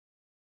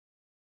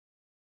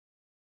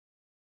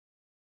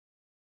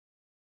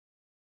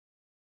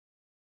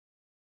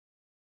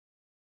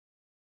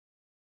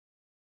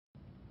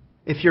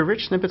If your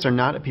rich snippets are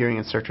not appearing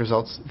in search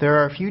results, there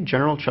are a few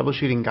general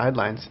troubleshooting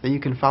guidelines that you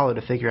can follow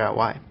to figure out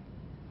why.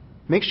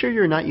 Make sure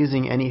you're not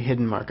using any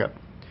hidden markup.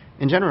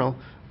 In general,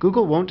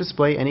 Google won't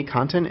display any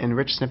content in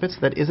rich snippets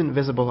that isn't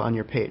visible on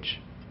your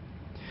page.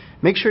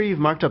 Make sure you've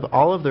marked up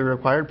all of the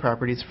required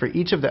properties for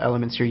each of the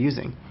elements you're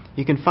using.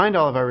 You can find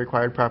all of our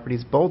required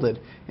properties bolded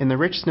in the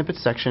Rich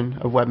Snippets section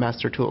of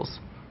Webmaster Tools.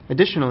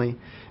 Additionally,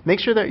 make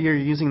sure that you're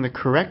using the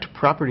correct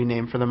property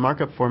name for the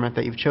markup format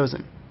that you've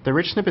chosen. The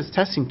Rich Snippets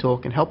testing tool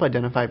can help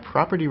identify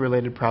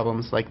property-related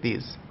problems like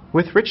these.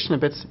 With Rich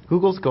Snippets,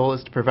 Google's goal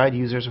is to provide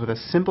users with a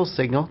simple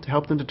signal to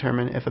help them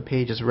determine if a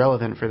page is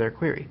relevant for their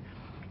query.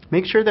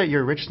 Make sure that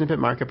your rich snippet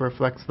markup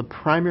reflects the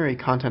primary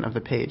content of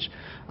the page,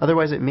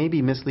 otherwise it may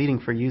be misleading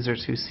for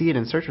users who see it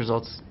in search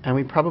results, and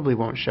we probably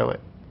won't show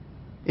it.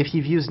 If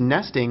you've used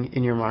nesting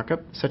in your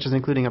markup, such as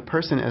including a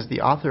person as the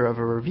author of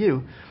a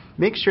review,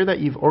 make sure that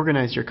you've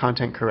organized your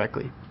content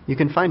correctly. You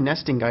can find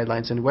nesting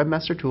guidelines in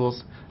Webmaster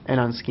Tools and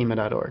on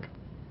schema.org.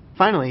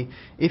 Finally,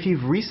 if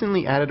you've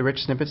recently added rich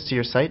snippets to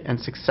your site and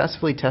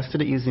successfully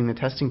tested it using the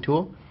testing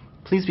tool,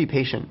 please be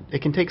patient.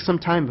 It can take some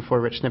time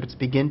before rich snippets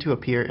begin to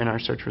appear in our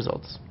search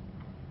results.